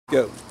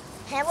Go.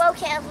 Hello,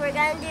 kids. We're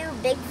gonna do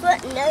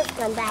Bigfoot and Nerf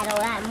gun battle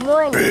that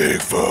morning.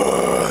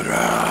 Bigfoot!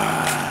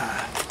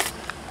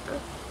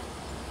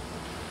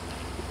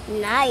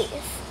 Nice.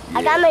 Yeah.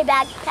 I got my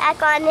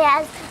backpack on. It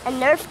has a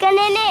Nerf gun in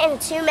it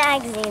and 2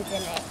 magazines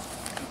in it.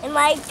 And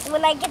like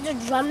when I get the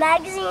drum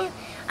magazine,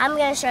 I'm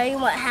gonna show you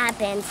what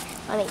happens.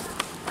 Let me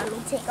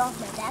take off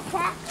my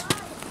backpack.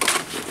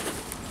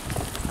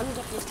 Let me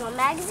get this drum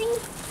magazine.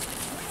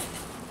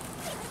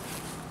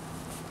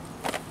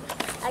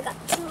 I got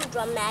 2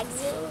 drum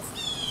magazines.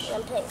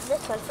 I'm gonna play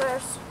this one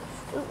first.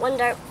 Ooh, one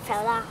dart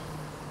fell out.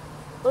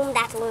 Boom,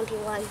 that's a lumpy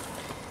one.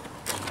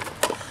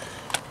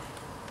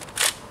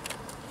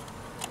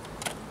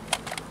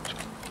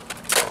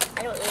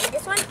 I don't need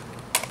this one.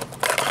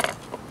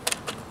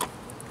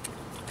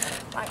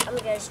 Right, I'm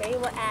gonna show you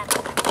what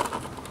happened.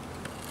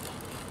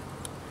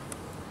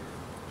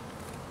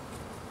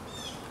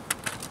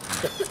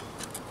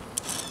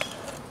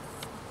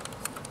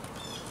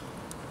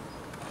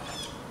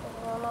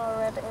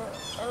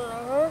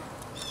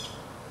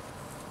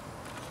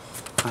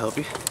 I'll help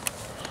you.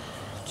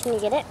 Can you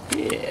get it?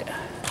 Yeah.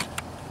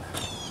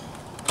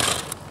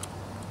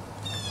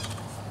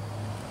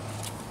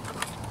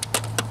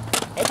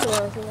 It's a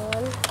lumpy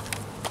one.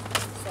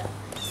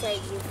 So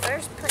you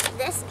first put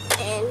this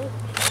in,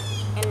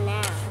 and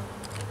now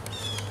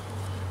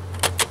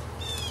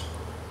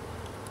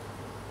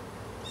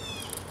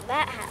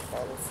that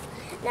happens.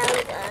 Now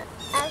we're gonna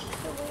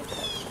actually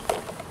put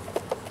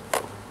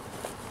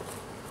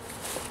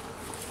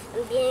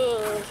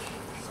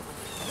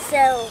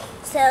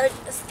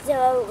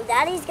so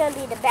Daddy's gonna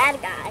be the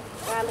bad guy,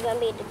 and I'm gonna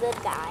be the good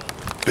guy.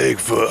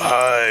 Bigfoot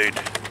hide.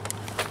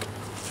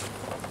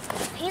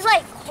 He's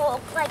like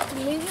Hulk, like the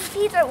movie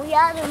theater. We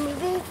had a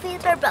movie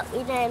theater, but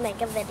we didn't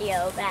make a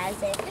video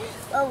about it.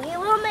 Well, we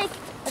will make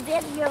a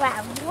video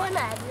about one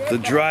of it. The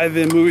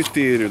drive-in movie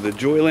theater, the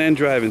Joyland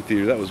drive-in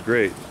theater. That was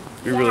great.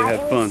 We really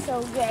had fun.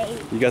 So great.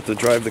 You got to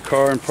drive the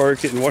car and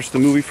park it and watch the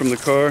movie from the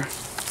car.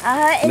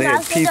 And they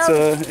had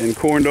pizza and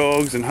corn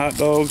dogs and hot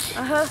dogs.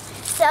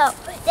 So,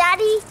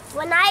 Daddy,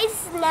 when I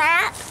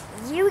snap,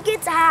 you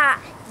get to hide.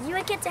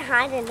 You get to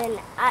hide, and then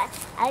I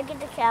get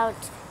to count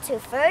to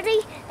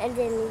 30, and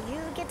then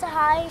you get to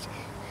hide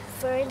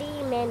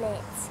 30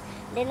 minutes.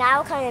 Then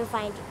I'll come and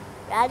find you.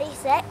 Ready,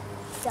 set,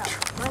 go.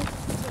 1, 2,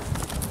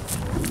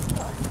 3,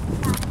 4,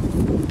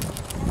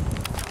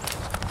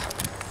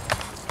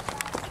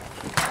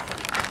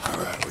 5. All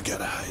right, we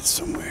gotta hide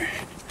somewhere.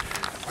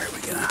 Where are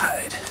we gonna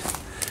hide?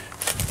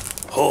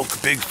 Hulk,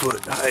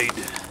 Bigfoot,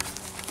 hide.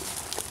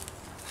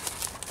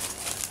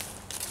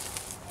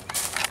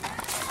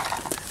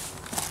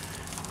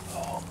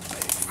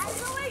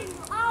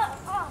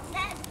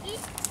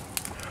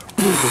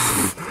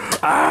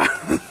 Ah,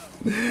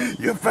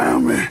 you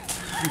found me.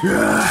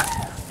 Yeah.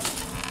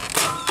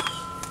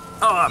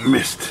 Oh, I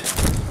missed.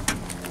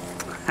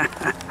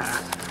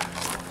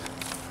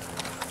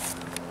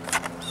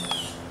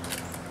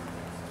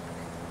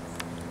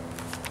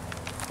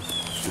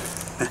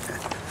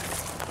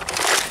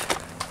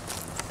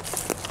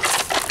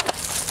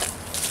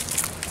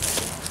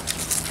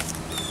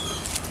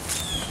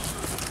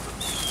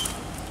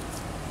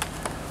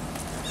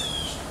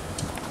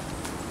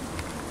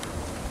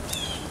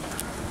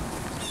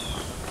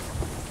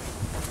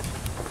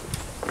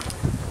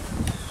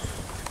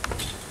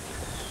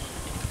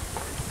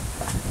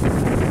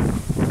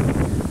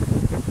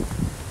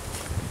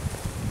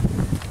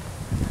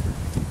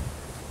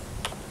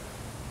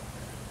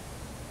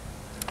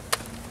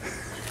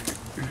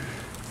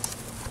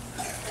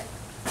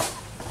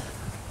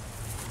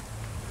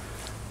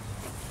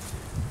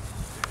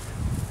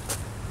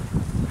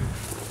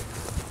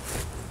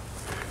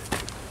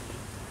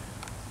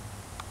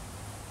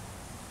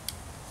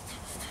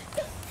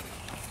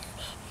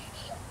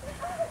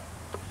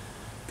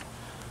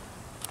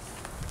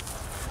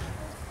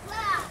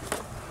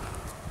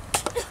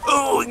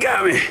 Oh, he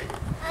got me.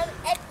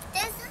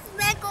 This is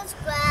Michael's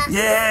grass.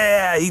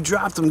 Yeah, he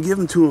dropped him. Give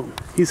him to him.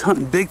 He's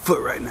hunting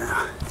Bigfoot right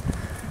now.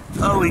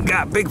 Oh, he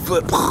got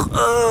Bigfoot.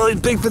 Oh,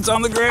 Bigfoot's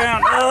on the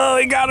ground. Oh,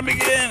 he got him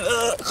again.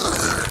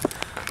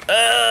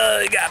 Oh,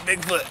 he got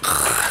Bigfoot.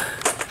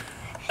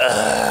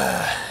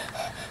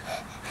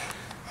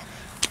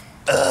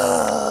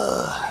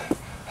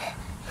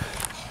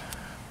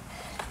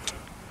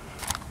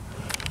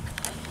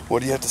 What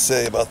do you have to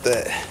say about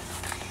that?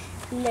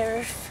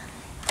 Nerf.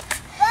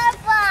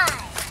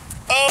 Bye-bye.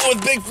 Oh,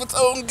 with Bigfoot's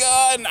own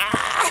gun.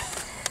 Ah.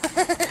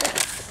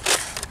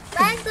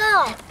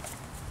 Michael,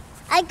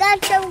 I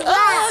got the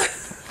rock.